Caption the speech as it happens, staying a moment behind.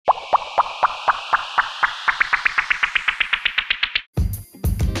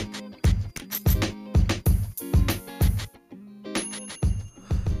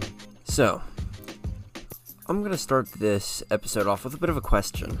So, I'm going to start this episode off with a bit of a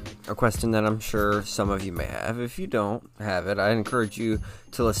question that I'm sure some of you may have. If you don't have it, I encourage you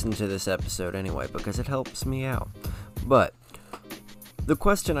to listen to this episode anyway, because it helps me out. But the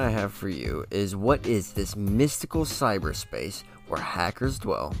question I have for you is, what is this mystical cyberspace where hackers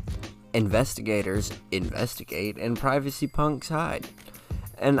dwell, investigators investigate, and privacy punks hide?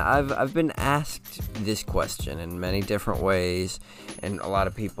 And I've been asked this question in many different ways, and a lot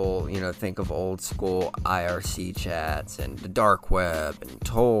of people, think of old school IRC chats and the dark web and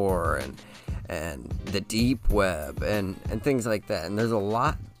Tor and the deep web and things like that. And there's a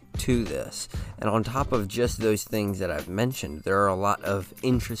lot to this. And on top of just those things that I've mentioned, there are a lot of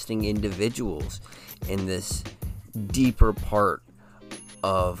interesting individuals in this deeper part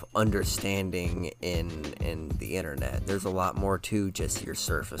of understanding in the internet. There's a lot more to just your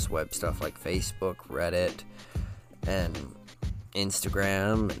surface web stuff like Facebook, Reddit, and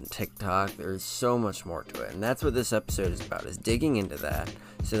Instagram and TikTok. There's so much more to it, and that's what this episode is about, is digging into that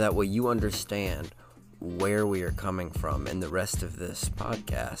so that way you understand where we are coming from in the rest of this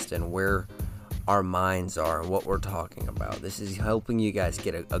podcast and where our minds are and what we're talking about. This is helping you guys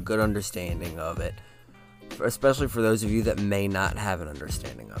get a good understanding of it, especially for those of you that may not have an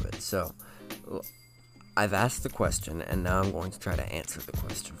understanding of it. So, I've asked the question, and now I'm going to try to answer the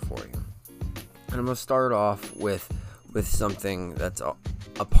question for you. And I'm going to start off with something that's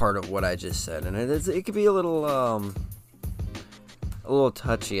a part of what I just said, and it could be a little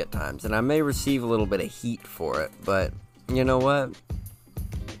touchy at times, and I may receive a little bit of heat for it, but you know what?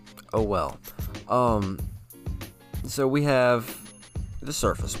 Oh well. So we have the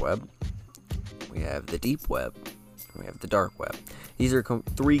surface web. We have the deep web, we have the dark web. These are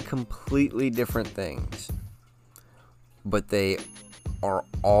three completely different things, but they are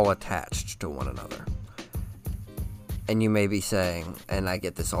all attached to one another. And you may be saying, and I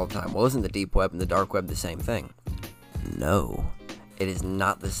get this all the time, well, isn't the deep web and the dark web the same thing? No, it is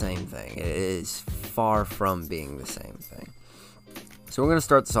not the same thing. It is far from being the same thing. So we're going to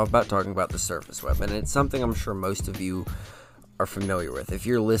start this off by talking about the surface web, and it's something I'm sure most of you are familiar with. If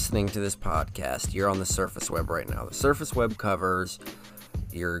you're listening to this podcast, you're on the surface web right now. The surface web covers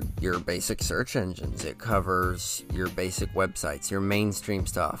your basic search engines. It covers your basic websites, your mainstream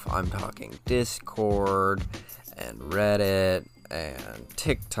stuff. I'm talking Discord and Reddit and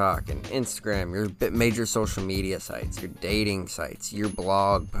TikTok and Instagram, your major social media sites, your dating sites, your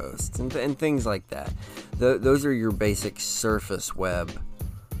blog posts, and things like that. Those are your basic surface web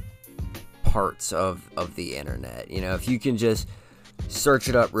parts of the internet. If you can just search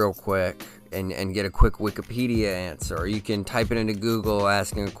it up real quick and get a quick Wikipedia answer, or you can type it into Google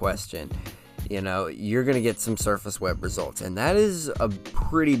asking a question, you're going to get some surface web results. And that is a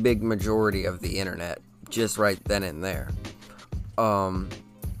pretty big majority of the internet just right then and there. Now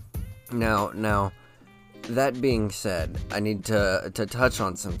that being said, I need to touch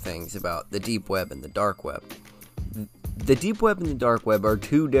on some things about the deep web and the dark web. The deep web and the dark web are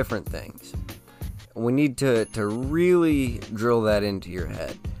two different things. We need to really drill that into your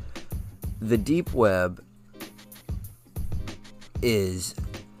head. The deep web is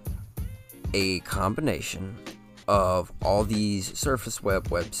a combination of all these surface web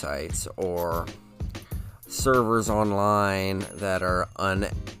websites or servers online that are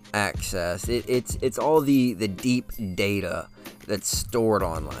unaccessed. It's all the deep data that's stored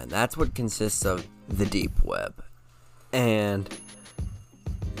online. That's what consists of the deep web. And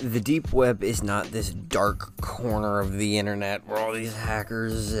the deep web is not this dark corner of the internet where all these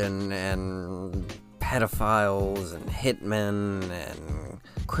hackers and pedophiles and hitmen and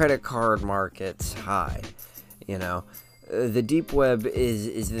credit card markets hide. The deep web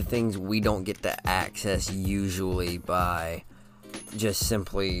is the things we don't get to access usually by just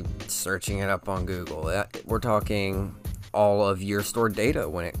simply searching it up on Google. We're talking all of your stored data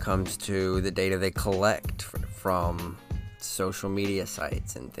when it comes to the data they collect from social media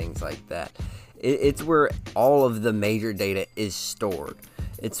sites and things like that. It's where all of the major data is stored.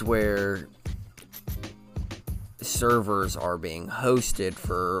 It's where servers are being hosted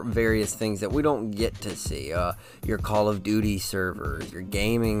for various things that we don't get to see. Your Call of Duty servers, your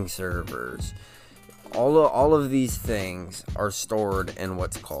gaming servers, all of these things are stored in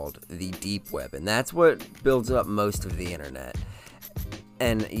what's called the deep web, and that's what builds up most of the internet.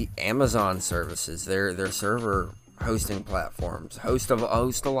 And Amazon services, their server hosting platforms host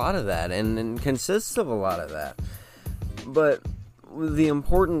a lot of that and consists of a lot of that. But the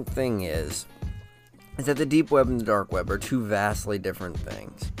important thing is that the deep web and the dark web are two vastly different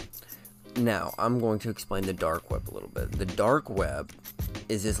things. Now, I'm going to explain the dark web a little bit. The dark web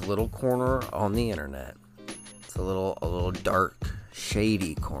is this little corner on the internet. It's a little dark,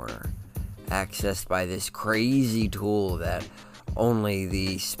 shady corner accessed by this crazy tool that only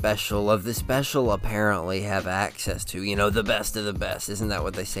the special of the special apparently have access to. You know, the best of the best. Isn't that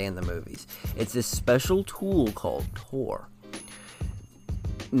what they say in the movies? It's this special tool called Tor.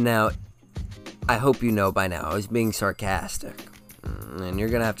 Now, I hope you know by now I was being sarcastic. And you're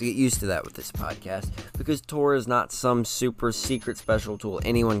going to have to get used to that with this podcast, because Tor is not some super secret special tool.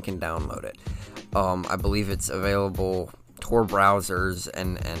 Anyone can download it. I believe it's available. Tor browsers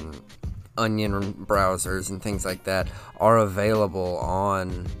and Onion browsers and things like that are available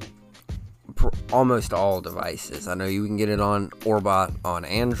on almost all devices. I know you can get it on Orbot on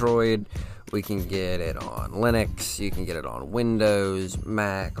Android. We can get it on Linux. You can get it on Windows,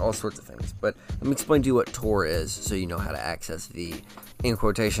 Mac, all sorts of things. But let me explain to you what Tor is, so you know how to access the, in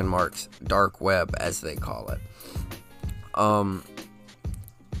quotation marks, dark web, as they call it.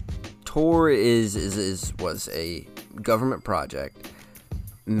 Tor was a government project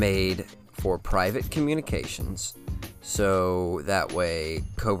made for private communications, so that way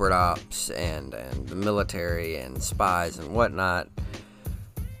covert ops and the military and spies and whatnot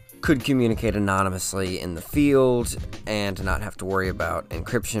could communicate anonymously in the field and not have to worry about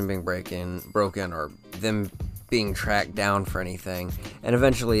encryption being broken or them being tracked down for anything. And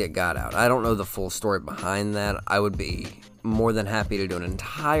eventually it got out. I don't know the full story behind that. I would be more than happy to do an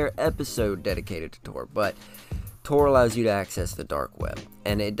entire episode dedicated to Tor, but Tor allows you to access the dark web,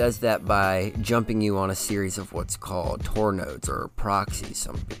 and it does that by jumping you on a series of what's called Tor nodes, or proxies,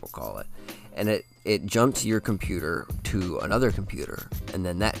 some people call it. And it jumps your computer to another computer, and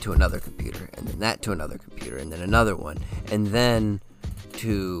then that to another computer, and then that to another computer, and then another one, and then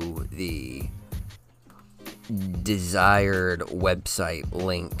to the desired website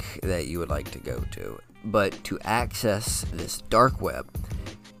link that you would like to go to. But to access this dark web,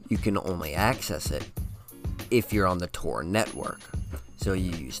 you can only access it if you're on the Tor network. So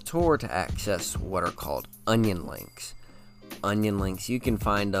you use Tor to access what are called onion links. Onion links, you can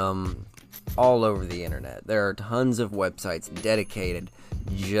find them all over the internet. There are tons of websites dedicated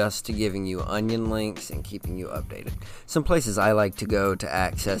just to giving you onion links and keeping you updated. Some places I like to go to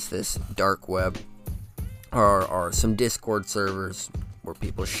access this dark web are some Discord servers where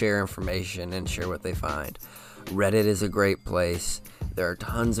people share information and share what they find. Reddit is a great place. There are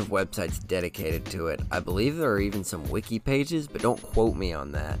tons of websites dedicated to it. I believe there are even some wiki pages, but don't quote me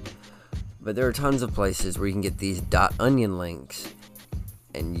on that. But there are tons of places where you can get these .onion links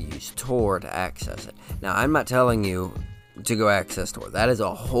and use Tor to access it. Now, I'm not telling you to go access Tor. That is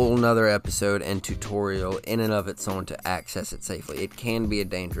a whole nother episode and tutorial in and of its own to access it safely. It can be a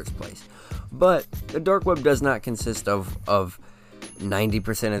dangerous place. But the dark web does not consist of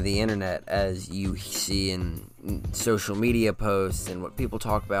 90% of the internet as you see in social media posts and what people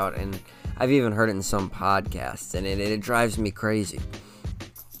talk about, and I've even heard it in some podcasts, and it drives me crazy.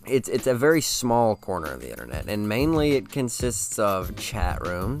 It's a very small corner of the internet, and mainly it consists of chat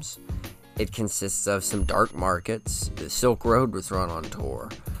rooms. It consists of some dark markets. The Silk Road was run on Tor.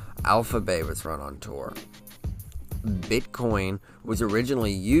 Alphabet was run on Tor. Bitcoin was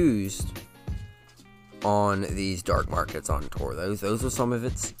originally used on these dark markets on Tor. Those were some of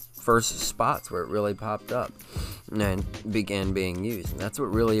its first spots where it really popped up and began being used, and that's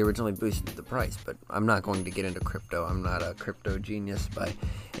what really originally boosted the price. But I'm not going to get into crypto. I'm not a crypto genius by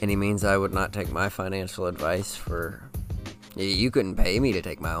any means. I would not take my financial advice for... You couldn't pay me to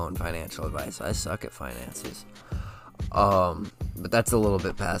take my own financial advice. I suck at finances. But that's a little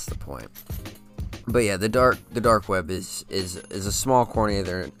bit past the point. But yeah, the dark web is a small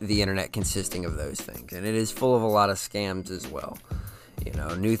corner of the internet consisting of those things, and it is full of a lot of scams as well. You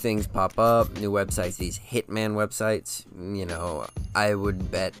know, new things pop up, new websites, these hitman websites. You know, I would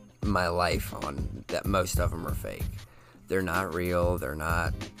bet my life on that most of them are fake. They're not real. They're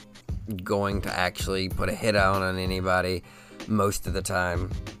not going to actually put a hit out on anybody most of the time.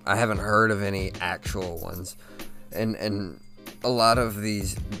 I haven't heard of any actual ones, and a lot of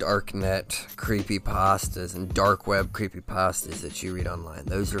these darknet creepypastas and dark web creepypastas that you read online,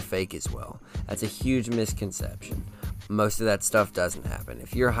 those are fake as well. That's a huge misconception. Most of that stuff doesn't happen.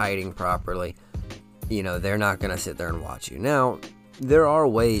 If you're hiding properly, you know, they're not going to sit there and watch you. Now, there are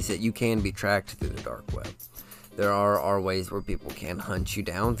ways that you can be tracked through the dark web. There are ways where people can hunt you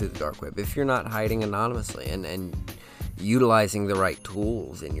down through the dark web if you're not hiding anonymously and utilizing the right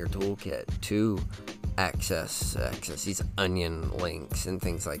tools in your toolkit to access these onion links and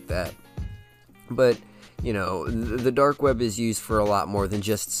things like that. But, you know, the dark web is used for a lot more than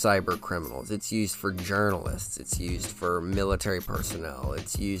just cyber criminals. It's used for journalists. It's used for military personnel.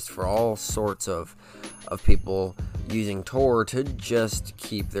 It's used for all sorts of people using Tor to just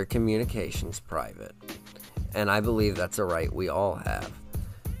keep their communications private. And I believe that's a right we all have.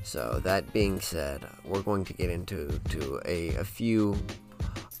 So that being said, we're going to get into a few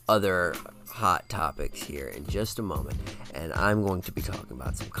other hot topics here in just a moment, and I'm going to be talking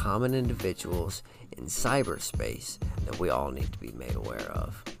about some common individuals in cyberspace that we all need to be made aware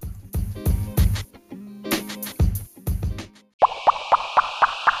of.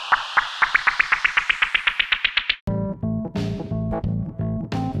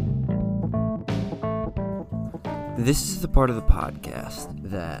 This is the part of the podcast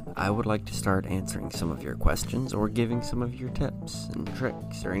that I would like to start answering some of your questions or giving some of your tips and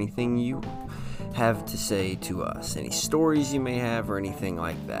tricks or anything you have to say to us, any stories you may have or anything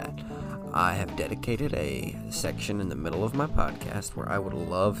like that. I have dedicated a section in the middle of my podcast where I would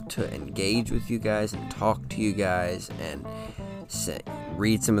love to engage with you guys and talk to you guys and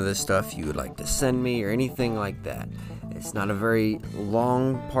read some of the stuff you would like to send me or anything like that. It's not a very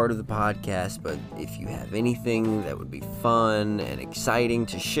long part of the podcast, but if you have anything that would be fun and exciting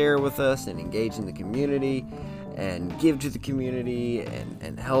to share with us and engage in the community and give to the community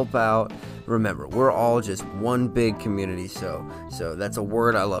and help out, remember, we're all just one big community, so that's a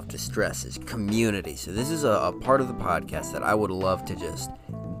word I love to stress, is community. So this is a part of the podcast that I would love to just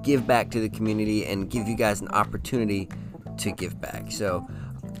give back to the community and give you guys an opportunity to give back. So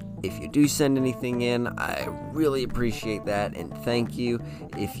if you do send anything in, I really appreciate that, and thank you.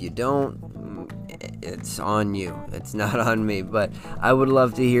 If you don't, it's on you. It's not on me, but I would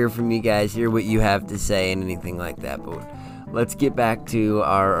love to hear from you guys, hear what you have to say and anything like that. But let's get back to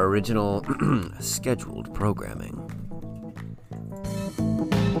our original scheduled programming.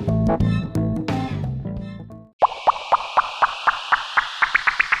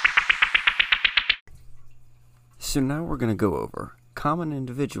 So now we're going to go over common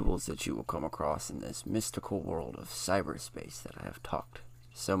individuals that you will come across in this mystical world of cyberspace that I have talked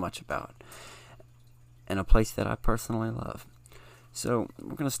so much about, and a place that I personally love. So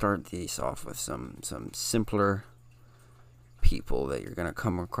we're going to start these off with some simpler people that you're going to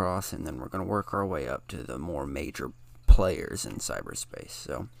come across, and then we're going to work our way up to the more major players in cyberspace.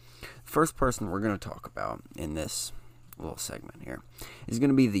 So the first person we're going to talk about in this little segment here is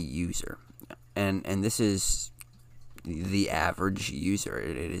going to be the user, and this is the average user.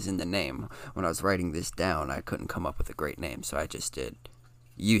 It is in the name. When I was writing this down, I couldn't come up with a great name, so I just did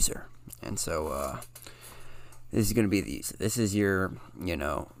user. And so this is going to be the user. This is your,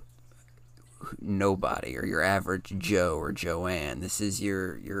 nobody, or your average Joe or Joanne. This is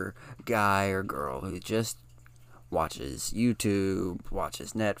your guy or girl who just watches YouTube,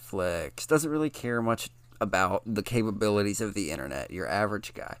 watches Netflix, doesn't really care much about the capabilities of the internet. Your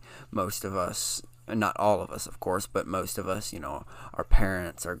average guy. Most of us, not all of us, of course, but most of us, our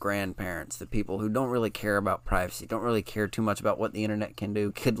parents, our grandparents, the people who don't really care about privacy, don't really care too much about what the internet can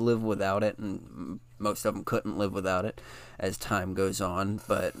do, could live without it, and most of them couldn't live without it as time goes on.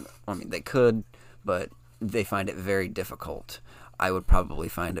 But, they could, but they find it very difficult. I would probably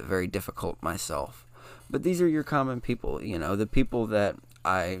find it very difficult myself. But these are your common people, the people that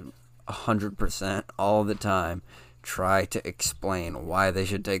I 100% all the time try to explain why they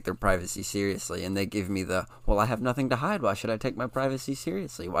should take their privacy seriously, and they give me well, I have nothing to hide. Why should I take my privacy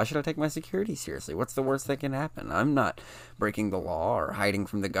seriously? Why should I take my security seriously? What's the worst that can happen? I'm not breaking the law or hiding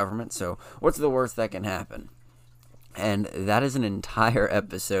from the government, so what's the worst that can happen? And that is an entire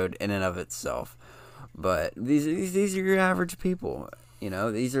episode in and of itself. But these are your average people.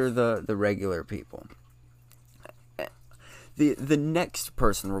 These are the regular people. The next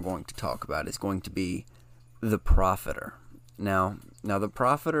person we're going to talk about is going to be the profiter. Now the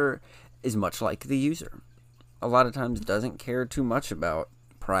profiter is much like the user. A lot of times doesn't care too much about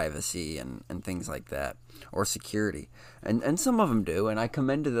privacy and things like that, or security. And some of them do, and I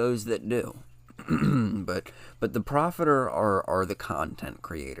commend to those that do. but the profiter are the content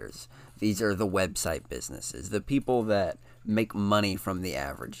creators. These are the website businesses, the people that make money from the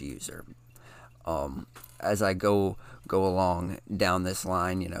average user. As I go along down this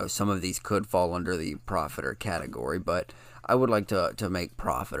line, some of these could fall under the profiter category, but I would like to make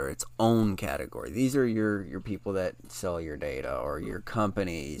profiter its own category. These are your people that sell your data, or your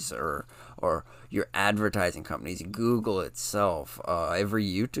companies, or your advertising companies. Google itself, every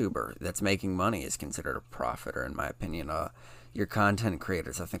YouTuber that's making money is considered a profiter, in my opinion. Your content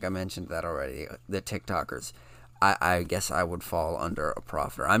creators, I think I mentioned that already, the TikTokers. I guess I would fall under a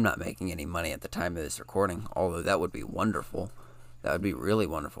profiter. I'm not making any money at the time of this recording, although that would be wonderful. That would be really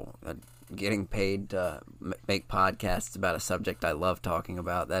wonderful. Getting paid to make podcasts about a subject I love talking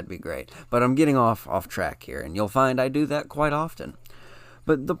about, that'd be great. But I'm getting off track here, and you'll find I do that quite often.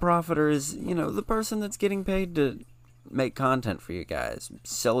 But the profiter is, the person that's getting paid to make content for you guys,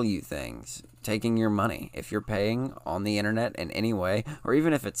 sell you things, taking your money. If you're paying on the internet in any way, or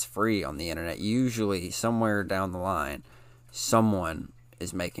even if it's free on the internet, usually somewhere down the line, someone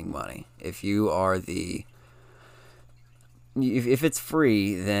is making money. If it's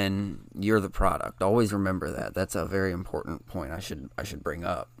free, then you're the product. Always remember that. That's a very important point I should bring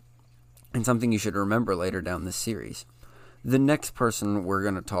up, and something you should remember later down this series. The next person we're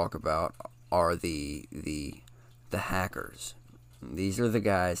going to talk about are the hackers. These are the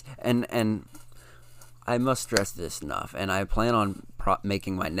guys, and I must stress this enough, and I plan on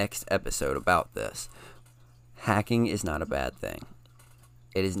making my next episode about this. Hacking is not a bad thing.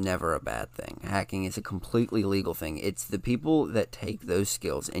 It is never a bad thing. Hacking is a completely legal thing. It's the people that take those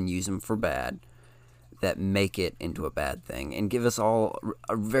skills and use them for bad that make it into a bad thing and give us all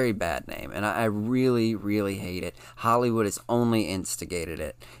a very bad name. And I really, really hate it. Hollywood has only instigated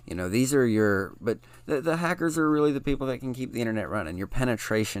it. These are but the hackers are really the people that can keep the internet running. Your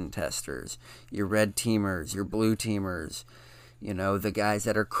penetration testers, your red teamers, your blue teamers, the guys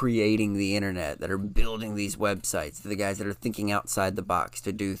that are creating the internet, that are building these websites, the guys that are thinking outside the box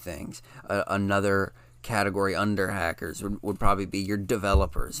to do things. Another category under hackers would probably be your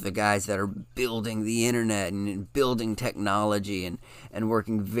developers, the guys that are building the internet and building technology and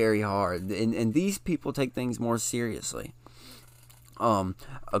working very hard. And these people take things more seriously. A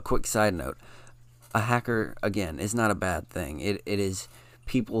quick side note, a hacker, again, is not a bad thing. It is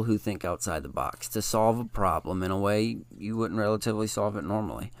people who think outside the box to solve a problem in a way you wouldn't relatively solve it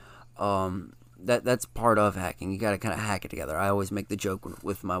normally. That's part of hacking. You got to kind of hack it together. I always make the joke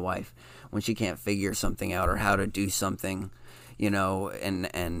with my wife when she can't figure something out or how to do something,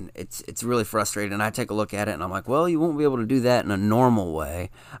 and it's really frustrating. And I take a look at it and I'm like, well, you won't be able to do that in a normal way.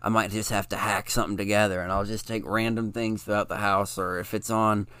 I might just have to hack something together, and I'll just take random things throughout the house, or if it's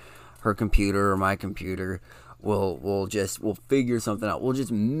on her computer or my computer, we'll figure something out. We'll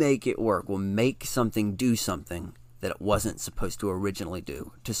just make it work. We'll make something do something that it wasn't supposed to originally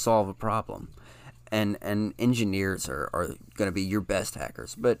do to solve a problem. And engineers are going to be your best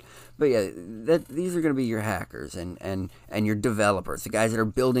hackers. But yeah, these are going to be your hackers and your developers, the guys that are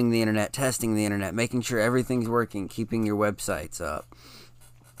building the internet, testing the internet, making sure everything's working, keeping your websites up.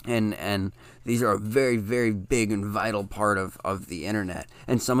 And these are a very, very big and vital part of the internet.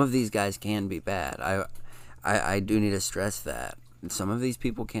 And some of these guys can be bad. I do need to stress that. Some of these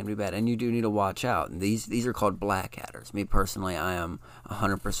people can be bad, and you do need to watch out. And these are called black hatters. Me personally, I am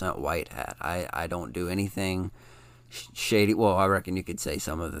 100% white hat. I don't do anything shady. Well, I reckon you could say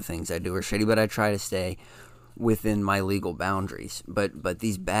some of the things I do are shady, but I try to stay within my legal boundaries. But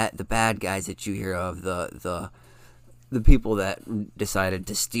the bad guys that you hear of, the people that decided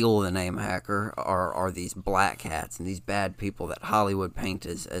to steal the name hacker are these black hats and these bad people that Hollywood paint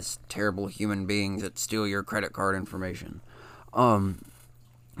as terrible human beings that steal your credit card information.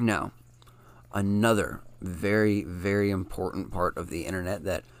 Now, another very, very important part of the internet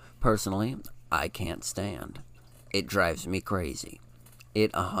that, personally, I can't stand. It drives me crazy.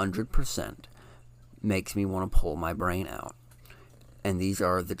 It 100% makes me want to pull my brain out. And these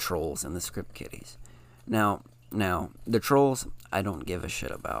are the trolls and the script kiddies. Now, the trolls, I don't give a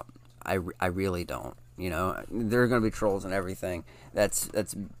shit about. I really don't. There are going to be trolls and everything. That's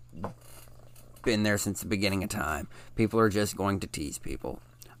been there since the beginning of time. People are just going to tease people.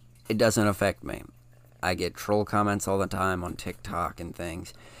 It doesn't affect me. I get troll comments all the time on TikTok and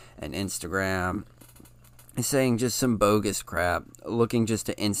things, and Instagram, saying just some bogus crap, looking just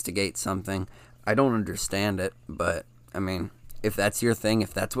to instigate something. I don't understand it, but, I mean, if that's your thing,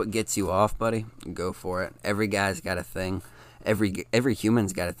 if that's what gets you off, buddy, go for it. Every guy's got a thing. Every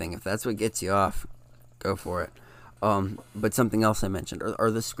human's got a thing. If that's what gets you off, go for it. But something else I mentioned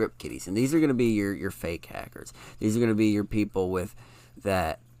are the script kiddies, and these are going to be your fake hackers. These are going to be your people with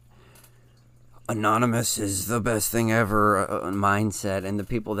that anonymous is the best thing ever mindset, and the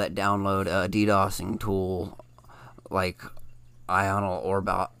people that download a DDoSing tool like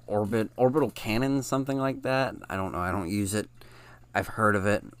orbital cannon, something like that. I don't know. I don't use it. I've heard of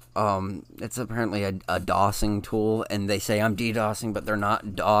it. It's apparently a DOSing tool, and they say I'm DDoSing, but they're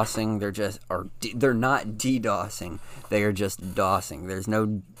not DOSing. They're not DDoSing. They are just DOSing. There's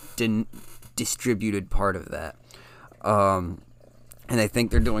no distributed part of that. And they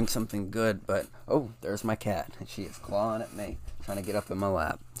think they're doing something good, but there's my cat, and she is clawing at me, trying to get up in my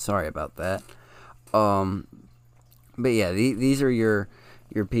lap. Sorry about that. But yeah, these are your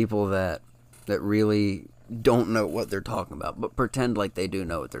people that really don't know what they're talking about, but pretend like they do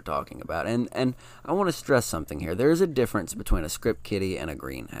know what they're talking about. And I want to stress something here. There is a difference between a script kiddie and a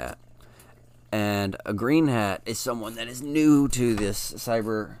green hat. And a green hat is someone that is new to this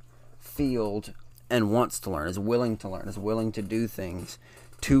cyber field, and wants to learn, is willing to learn, is willing to do things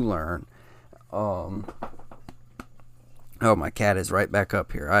to learn. Oh, my cat is right back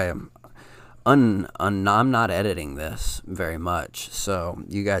up here. I am I'm not editing this very much, so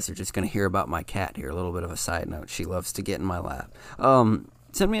you guys are just going to hear about my cat here. A little bit of a side note. She loves to get in my lap.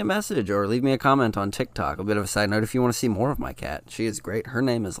 Send me a message or leave me a comment on TikTok. A bit of a side note if you want to see more of my cat. She is great. Her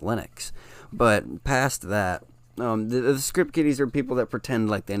name is Linux. But past that, the script kiddies are people that pretend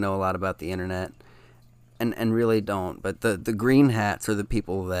like they know a lot about the internet and really don't. But the green hats are the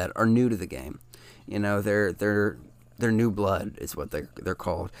people that are new to the game. You know, they're new blood is what they're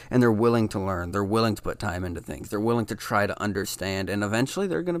called, and they're willing to learn. They're willing to put time into things. They're willing to try to understand, and eventually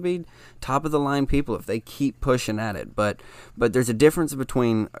they're going to be top of the line people if they keep pushing at it. But there's a difference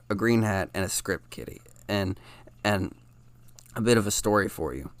between a green hat and a script kiddie, and a bit of a story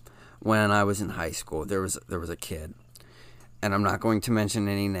for you. When I was in high school, there was a kid, and I'm not going to mention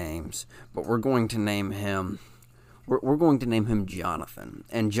any names, but we're going to name him Jonathan.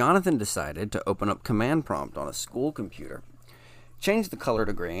 And Jonathan decided to open up command prompt on a school computer, change the color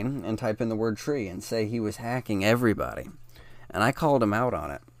to green, and type in the word tree and say he was hacking everybody. And I called him out on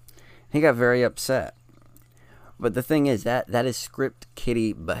it. He got very upset. But the thing is, that is script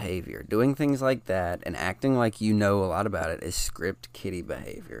kiddie behavior. Doing things like that and acting like you know a lot about it is script kiddie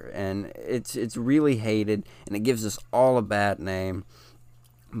behavior. And it's really hated, and it gives us all a bad name.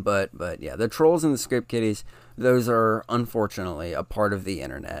 But yeah, the trolls and the script kiddies, those are unfortunately a part of the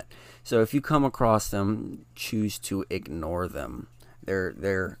internet. So if you come across them, choose to ignore them.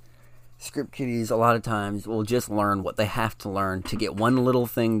 They're script kiddies a lot of times will just learn what they have to learn to get one little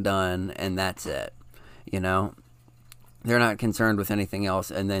thing done, and that's it. You know, they're not concerned with anything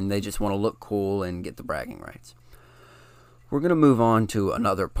else, and then they just want to look cool and get the bragging rights. We're going to move on to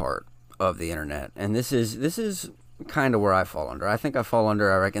another part of the internet, and this is kind of where I fall under. I think I fall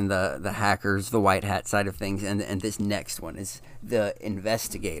under, I reckon, the hackers, the white hat side of things, and this next one is the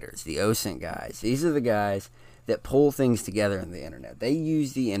investigators, the OSINT guys. These are the guys that pull things together in the internet. They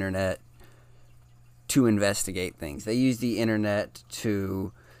use the internet to investigate things. They use the internet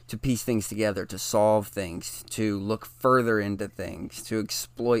to piece things together, to solve things, to look further into things, to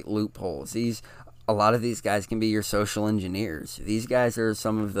exploit loopholes. A lot of these guys can be your social engineers. These guys are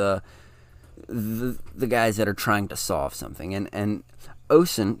some of the guys that are trying to solve something, and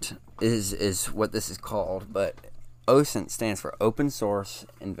OSINT is what this is called, but OSINT stands for Open Source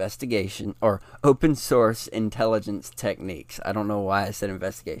Investigation, or Open Source Intelligence Techniques. I don't know why I said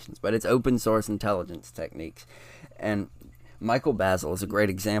investigations, but it's Open Source Intelligence Techniques. And Michael Basil is a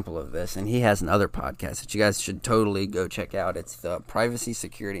great example of this, and he has another podcast that you guys should totally go check out. It's the Privacy,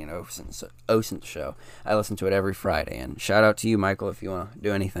 Security, and OSINT show. I listen to it every Friday, and shout out to you, Michael, if you want to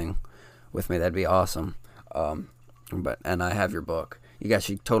do anything with me, that'd be awesome. And I have your book. You guys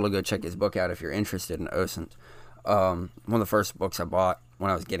should totally go check his book out if you're interested in OSINT. One of the first books I bought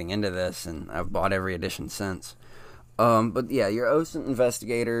when I was getting into this, and I've bought every edition since. But yeah, your OSINT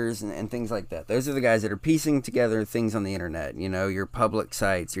investigators and things like that. Those are the guys that are piecing together things on the internet. You know, your public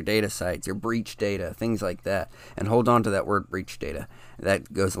sites, your data sites, your breach data, things like that. And hold on to that word breach data.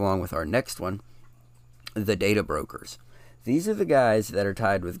 That goes along with our next one, the data brokers. These are the guys that are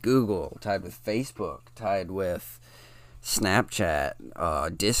tied with Google, tied with Facebook, tied with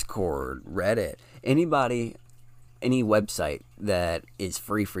Snapchat, Discord, Reddit. Any website that is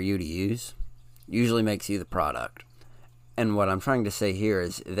free for you to use usually makes you the product. And what I'm trying to say here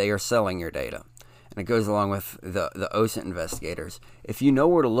is they are selling your data. And it goes along with the OSINT investigators. If you know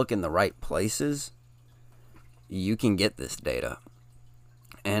where to look in the right places, you can get this data.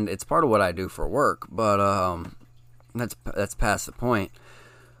 And it's part of what I do for work, but that's past the point.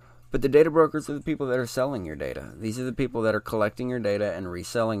 But the data brokers are the people that are selling your data. These are the people that are collecting your data and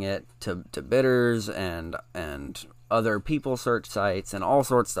reselling it to bidders and other people search sites and all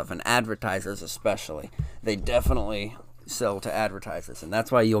sorts of stuff, and advertisers especially. They definitely sell to advertisers, and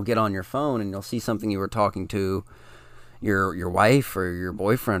that's why you'll get on your phone and you'll see something you were talking to your wife or your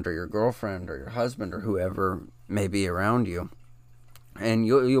boyfriend or your girlfriend or your husband or whoever may be around you, and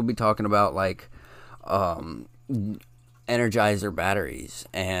you'll be talking about like Energizer batteries,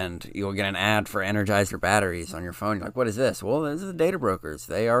 and you'll get an ad for Energizer batteries on your phone. You're like, what is this? Well, this is the data brokers.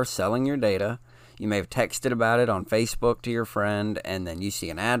 They are selling your data. You may have texted about it on Facebook to your friend, and then you see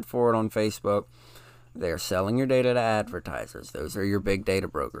an ad for it on Facebook. They are selling your data to advertisers. Those are your big data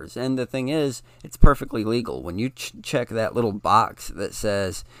brokers. And the thing is, it's perfectly legal. When you check that little box that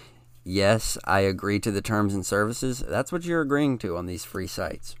says, yes, I agree to the terms and services, that's what you're agreeing to on these free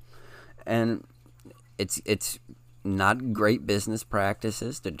sites. And it's not great business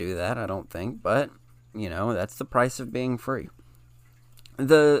practices to do that, I don't think, but you know, that's the price of being free.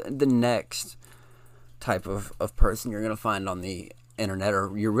 The next type of person you're going to find on the internet,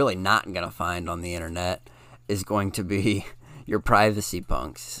 or you're really not going to find on the internet, is going to be your privacy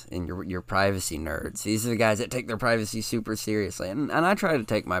punks and your privacy nerds. These are the guys that take their privacy super seriously, and I try to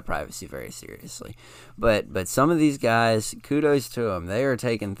take my privacy very seriously. But some of these guys, kudos to them, they are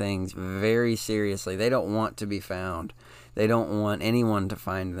taking things very seriously. They don't want to be found. They don't want anyone to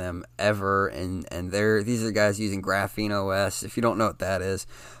find them ever, and these are guys using Graphene OS. If you don't know what that is,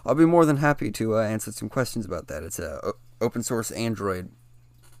 I'll be more than happy to answer some questions about that. It's a open source Android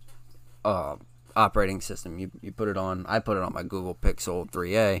operating system. You put it on. I put it on my Google Pixel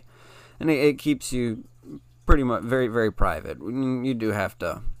 3a, and it keeps you pretty much very, very private. You do have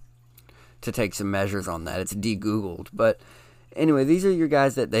to take some measures on that. It's de-Googled, but anyway, these are your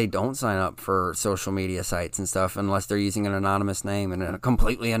guys that they don't sign up for social media sites and stuff unless they're using an anonymous name and in a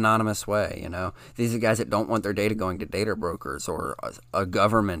completely anonymous way, These are guys that don't want their data going to data brokers or a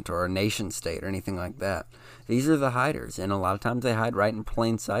government or a nation state or anything like that. These are the hiders, and a lot of times they hide right in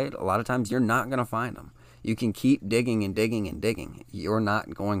plain sight. A lot of times you're not going to find them. You can keep digging and digging and digging. You're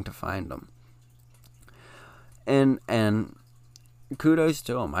not going to find them. And kudos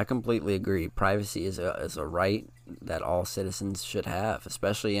to them. I completely agree. Privacy is a right that all citizens should have,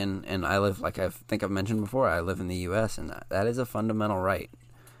 especially and I live, like I think I've mentioned before, I live in the U.S., and that is a fundamental right.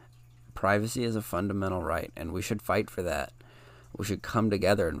 Privacy is a fundamental right, and we should fight for that. We should come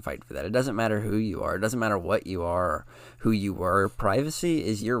together and fight for that. It doesn't matter who you are. It doesn't matter what you are or who you were. Privacy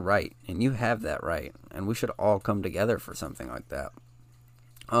is your right, and you have that right, and we should all come together for something like that.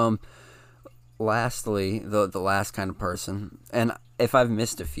 Lastly, the last kind of person, and if I've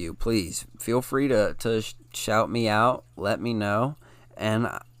missed a few, please feel free to shout me out, let me know, and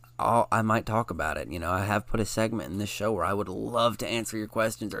I might talk about it. I have put a segment in this show where I would love to answer your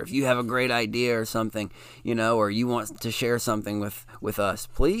questions, or if you have a great idea or something, or you want to share something with us,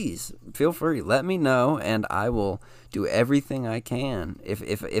 please feel free, let me know, and I will do everything I can. If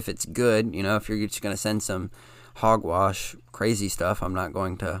it's good, if you're just going to send some hogwash, crazy stuff, I'm not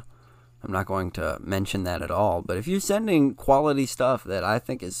going to mention that at all. But if you're sending quality stuff that I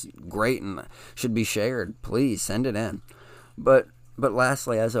think is great and should be shared, please send it in. But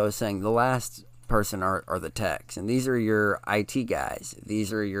lastly, as I was saying, the last person are the techs. And these are your IT guys.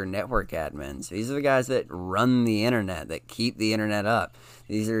 These are your network admins. These are the guys that run the internet, that keep the internet up.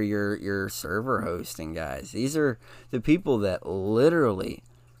 These are your server hosting guys. These are the people that literally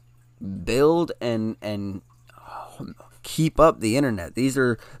build and keep up the internet. These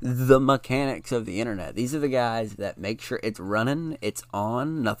are the mechanics of the internet. These are the guys that make sure it's running, it's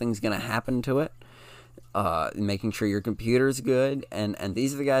on, nothing's going to happen to it, making sure your computer's good, and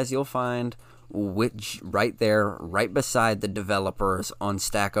these are the guys you'll find right there, right beside the developers on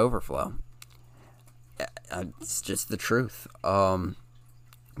Stack Overflow. It's just the truth.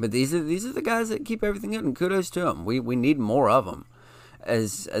 But these are the guys that keep everything good, and kudos to them. We need more of them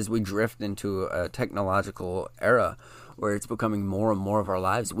as we drift into a technological era where it's becoming more and more of our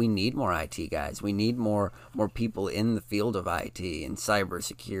lives. We need more IT guys. We need more people in the field of IT and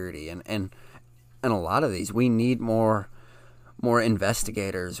cybersecurity and a lot of these. We need more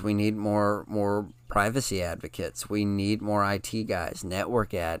investigators. We need more privacy advocates. We need more IT guys,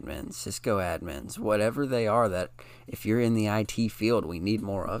 network admins, Cisco admins, whatever they are. That if you're in the IT field, we need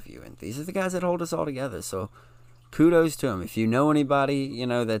more of you. And these are the guys that hold us all together. So kudos to them. If you know anybody,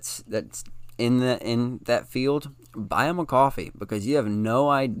 that's in that field, buy them a coffee, because you have no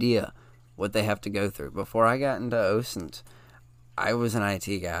idea what they have to go through. Before I got into OSINT, I was an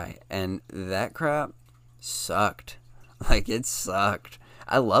IT guy, and that crap sucked. Like, it sucked.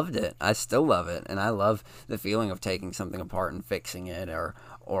 I loved it. I still love it, and I love the feeling of taking something apart and fixing it,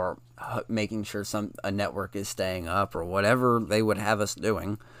 or making sure a network is staying up, or whatever they would have us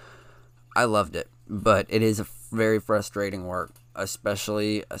doing. I loved it, but it is a very frustrating work,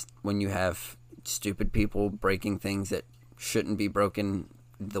 especially when you have stupid people breaking things that shouldn't be broken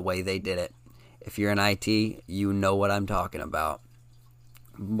the way they did it. If you're in IT, you know what I'm talking about.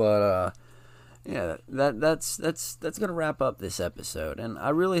 But yeah, that's gonna wrap up this episode, and I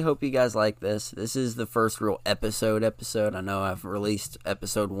really hope you guys like this. This is the first real episode. I know I've released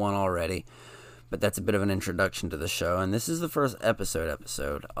episode 1 already, but that's a bit of an introduction to the show, and this is the first episode.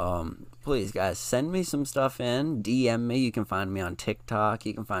 Please, guys, send me some stuff in. DM me. You can find me on TikTok.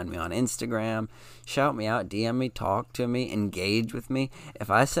 You can find me on Instagram. Shout me out. DM me. Talk to me. Engage with me.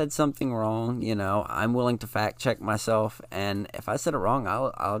 If I said something wrong, I'm willing to fact check myself, and if I said it wrong,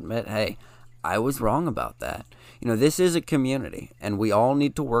 I'll admit, hey, I was wrong about that. This is a community, and we all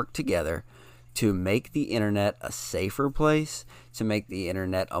need to work together to make the internet a safer place, to make the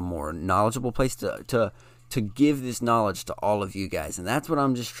internet a more knowledgeable place, to give this knowledge to all of you guys. And that's what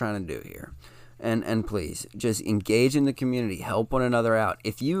I'm just trying to do here. And please just engage in the community, help one another out.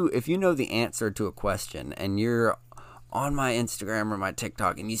 If you know the answer to a question and you're on my Instagram or my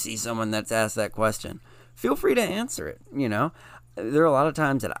TikTok and you see someone that's asked that question, feel free to answer it. There are a lot of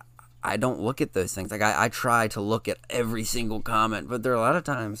times that I don't look at those things. Like I try to look at every single comment, but there are a lot of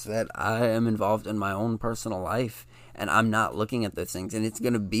times that I am involved in my own personal life and I'm not looking at those things, and it's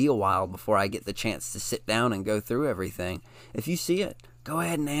going to be a while before I get the chance to sit down and go through everything. If you see it, go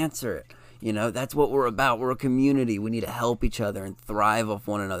ahead and answer it. That's what we're about. We're a community. We need to help each other and thrive off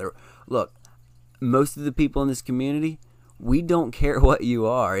one another. Look, most of the people in this community, we don't care what you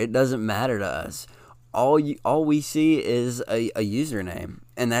are. It doesn't matter to us. All we see is a username,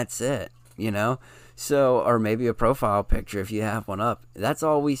 and that's it, So, or maybe a profile picture if you have one up. That's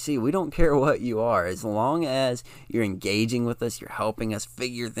all we see. We don't care what you are. As long as you're engaging with us, you're helping us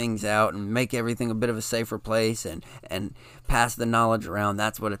figure things out and make everything a bit of a safer place and pass the knowledge around.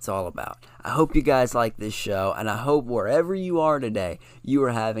 That's what it's all about. I hope you guys like this show, and I hope wherever you are today, you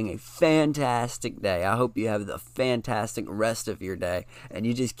are having a fantastic day. I hope you have the fantastic rest of your day, and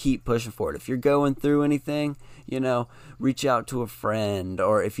you just keep pushing forward. If you're going through anything, reach out to a friend,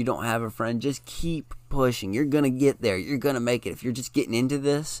 or if you don't have a friend, just keep pushing. You're going to get there. You're going to make it. If you're just getting into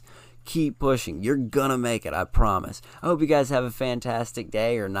this, keep pushing. You're going to make it, I promise. I hope you guys have a fantastic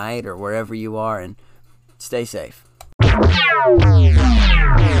day or night or wherever you are, and stay safe.